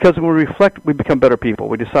 Because when we reflect, we become better people.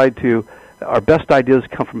 We decide our best ideas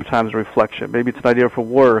come from times of reflection. Maybe it's an idea for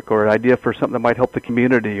work or an idea for something that might help the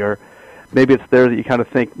community, or maybe it's there that you kind of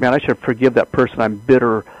think, man, I should forgive that person I'm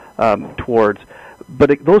bitter towards.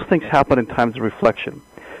 But those things happen in times of reflection.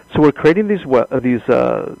 So we're creating these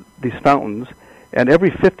fountains, and every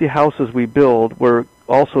 50 houses we build, we're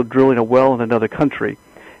also drilling a well in another country.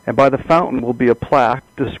 And by the fountain will be a plaque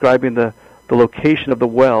describing the location of the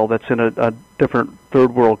well that's in a different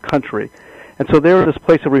third world country. And so there, this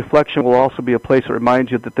place of reflection will also be a place that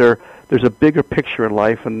reminds you that there's a bigger picture in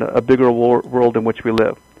life and a bigger world in which we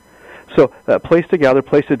live. So place to gather,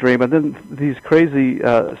 place to dream. And then these crazy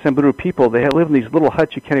Samburu people, they live in these little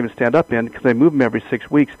huts you can't even stand up in because they move them every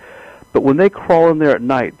 6 weeks. But when they crawl in there at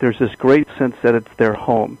night, there's this great sense that it's their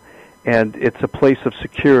home. And it's a place of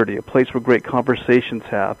security, a place where great conversations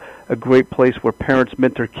have, a great place where parents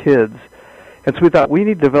mentor kids. And so we thought we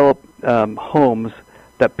need to develop homes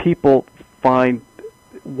that people find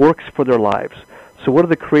works for their lives. So what are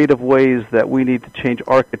the creative ways that we need to change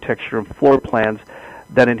architecture and floor plans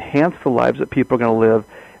that enhance the lives that people are going to live?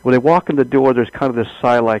 When they walk in the door, there's kind of this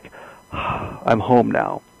sigh like, I'm home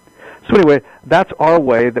now. So anyway, that's our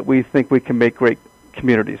way that we think we can make great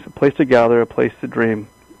communities, a place to gather, a place to dream,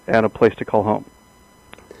 and a place to call home.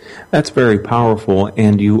 That's very powerful.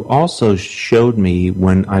 And you also showed me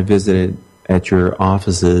when I visited at your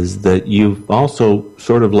offices that you've also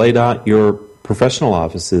sort of laid out your professional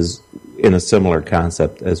offices in a similar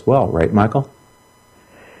concept as well, right, Michael?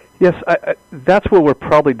 Yes, that's where we're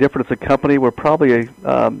probably different as a company. We're probably,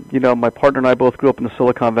 my partner and I both grew up in the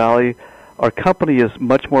Silicon Valley. Our company is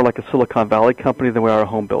much more like a Silicon Valley company than we are a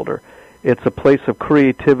home builder. It's a place of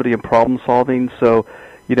creativity and problem solving. So,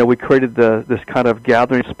 we created this kind of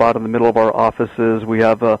gathering spot in the middle of our offices. We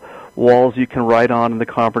have walls you can write on in the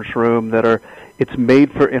conference room it's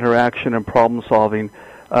made for interaction and problem solving.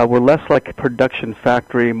 We're less like a production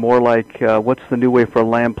factory, more like what's the new way for a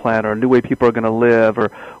land plan or a new way people are going to live, or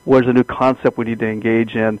where's a new concept we need to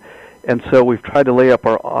engage in. And so we've tried to lay out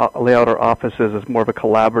our offices as more of a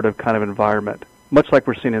collaborative kind of environment, much like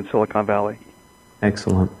we're seeing in Silicon Valley.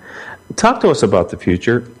 Excellent. Talk to us about the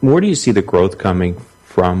future. Where do you see the growth coming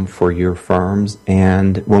from for your firms?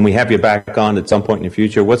 And when we have you back on at some point in the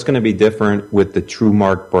future, what's going to be different with the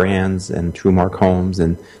TrueMark brands and TrueMark Homes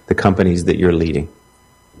and the companies that you're leading?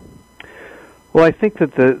 Well, I think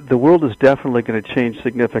that the world is definitely going to change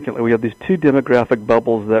significantly. We have these two demographic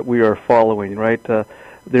bubbles that we are following, right?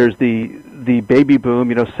 There's the baby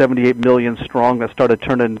boom, 78 million strong that started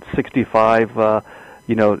turning 65, at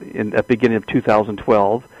the beginning of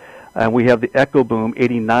 2012. And we have the echo boom,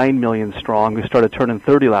 89 million strong, who started turning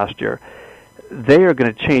 30 last year. They are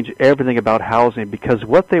going to change everything about housing because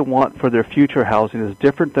what they want for their future housing is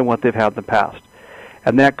different than what they've had in the past.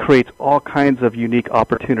 And that creates all kinds of unique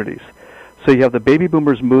opportunities. So you have the baby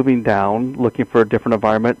boomers moving down, looking for a different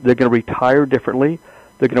environment. They're going to retire differently.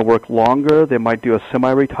 They're going to work longer. They might do a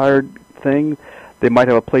semi-retired thing. They might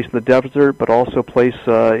have a place in the desert, but also a place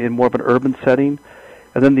in more of an urban setting.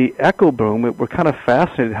 And then the echo boom, we're kind of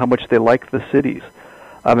fascinated how much they like the cities.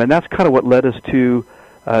 And that's kind of what led us to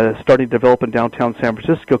starting to develop in downtown San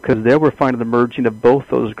Francisco, because there we're finding the merging of both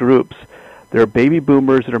those groups. There are baby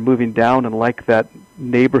boomers that are moving down and like that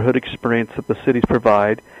neighborhood experience that the cities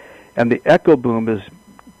provide. And the echo boom is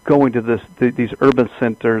going to these urban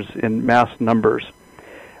centers in mass numbers.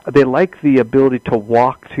 They like the ability to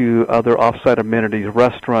walk to other off-site amenities,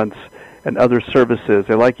 restaurants, and other services.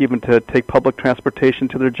 They like even to take public transportation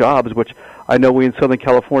to their jobs, which I know we in Southern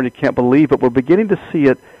California can't believe, but we're beginning to see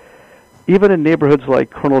it even in neighborhoods like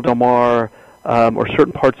Cornel Del Mar or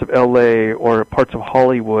certain parts of L.A. or parts of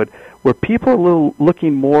Hollywood, where people are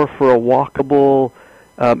looking more for a walkable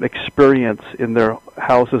experience in their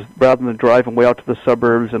houses rather than driving way out to the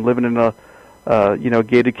suburbs and living in a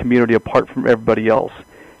gated community apart from everybody else.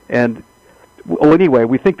 And anyway,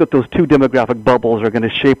 we think that those two demographic bubbles are going to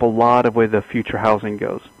shape a lot of where the future housing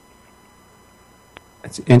goes.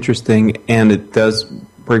 That's interesting, and it does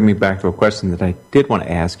bring me back to a question that I did want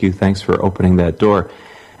to ask you. Thanks for opening that door.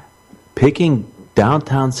 Picking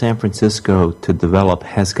downtown San Francisco to develop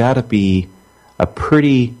has got to be a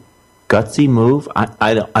pretty gutsy move.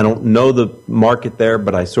 I don't know the market there,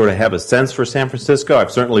 but I sort of have a sense for San Francisco.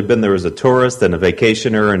 I've certainly been there as a tourist and a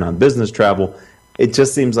vacationer and on business travel. It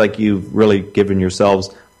just seems like you've really given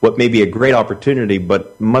yourselves what may be a great opportunity,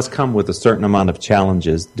 but must come with a certain amount of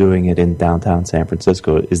challenges doing it in downtown San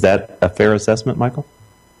Francisco. Is that a fair assessment, Michael?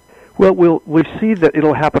 Well, we'll see that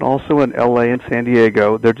it'll happen also in L.A. and San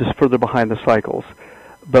Diego. They're just further behind the cycles.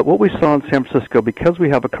 But what we saw in San Francisco, because we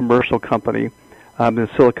have a commercial company in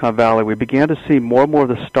Silicon Valley, we began to see more and more of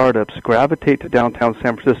the startups gravitate to downtown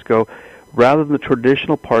San Francisco rather than the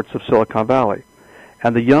traditional parts of Silicon Valley.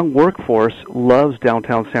 And the young workforce loves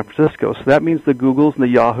downtown San Francisco. So that means the Googles and the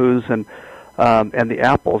Yahoos and the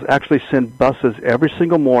Apples actually send buses every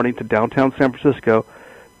single morning to downtown San Francisco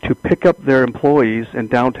to pick up their employees in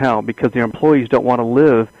downtown, because their employees don't want to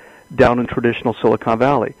live down in traditional Silicon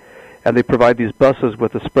Valley. And they provide these buses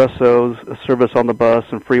with espressos, a service on the bus,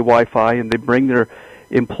 and free Wi-Fi, and they bring their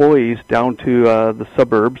employees down to the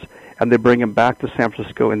suburbs, and they bring them back to San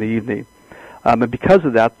Francisco in the evening. And because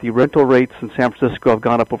of that, the rental rates in San Francisco have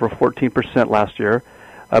gone up over 14% last year.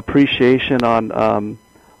 Appreciation on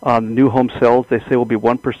new home sales, they say, will be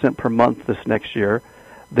 1% per month this next year.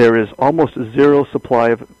 There is almost zero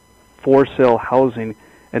supply of for-sale housing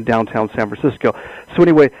in downtown San Francisco. So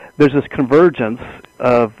anyway, there's this convergence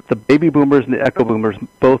of the baby boomers and the echo boomers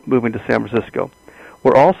both moving to San Francisco.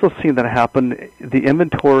 We're also seeing that happen. The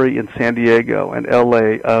inventory in San Diego and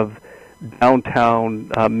L.A. of downtown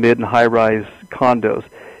mid and high-rise condos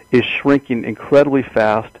is shrinking incredibly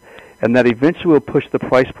fast, and that eventually will push the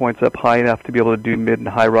price points up high enough to be able to do mid and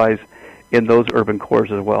high-rise in those urban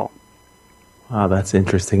cores as well. Wow, that's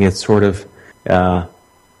interesting. It's sort of,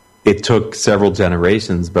 it took several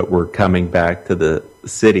generations, but we're coming back to the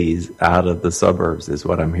cities out of the suburbs is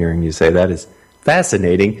what I'm hearing you say. That is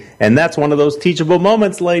fascinating, and that's one of those teachable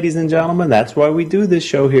moments, ladies and gentlemen. That's why we do this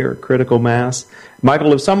show here at Critical Mass.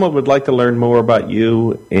 Michael, if someone would like to learn more about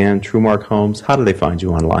you and TrueMark Homes, how do they find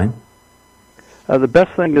you online? The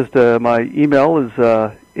best thing is my email is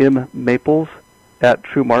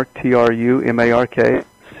mmaples@Trumark,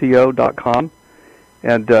 TRUMARK.co.com,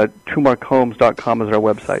 and TrumarkHomes.com is our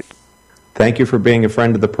website. Thank you for being a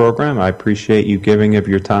friend of the program. I appreciate you giving of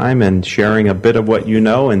your time and sharing a bit of what you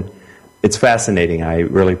know, and it's fascinating. I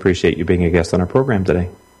really appreciate you being a guest on our program today.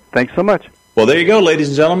 Thanks so much. Well, there you go, ladies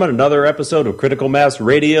and gentlemen. Another episode of Critical Mass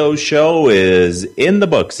Radio Show is in the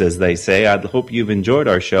books, as they say. I hope you've enjoyed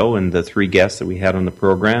our show and the 3 guests that we had on the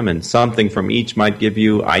program, and something from each might give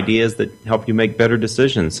you ideas that help you make better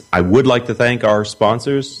decisions. I would like to thank our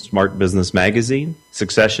sponsors, Smart Business Magazine,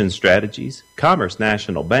 Succession Strategies, Commerce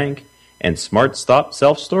National Bank, and Smart Stop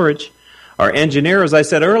Self-Storage. Our engineer, as I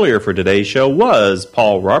said earlier for today's show, was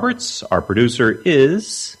Paul Roberts. Our producer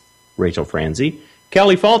is Rachel Franzi.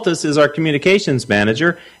 Kelly Faltis is our communications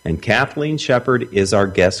manager, and Kathleen Shepard is our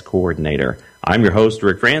guest coordinator. I'm your host,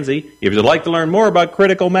 Rick Franzi. If you'd like to learn more about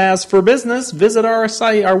Critical Mass for Business, visit our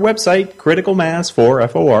website,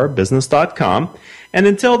 criticalmass4business.com. And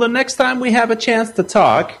until the next time we have a chance to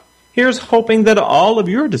talk, here's hoping that all of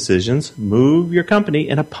your decisions move your company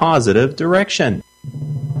in a positive direction.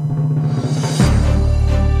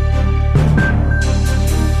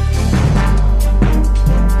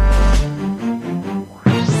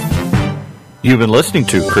 You've been listening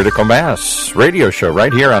to Critical Mass Radio Show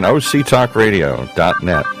right here on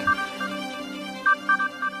OCTalkRadio.net.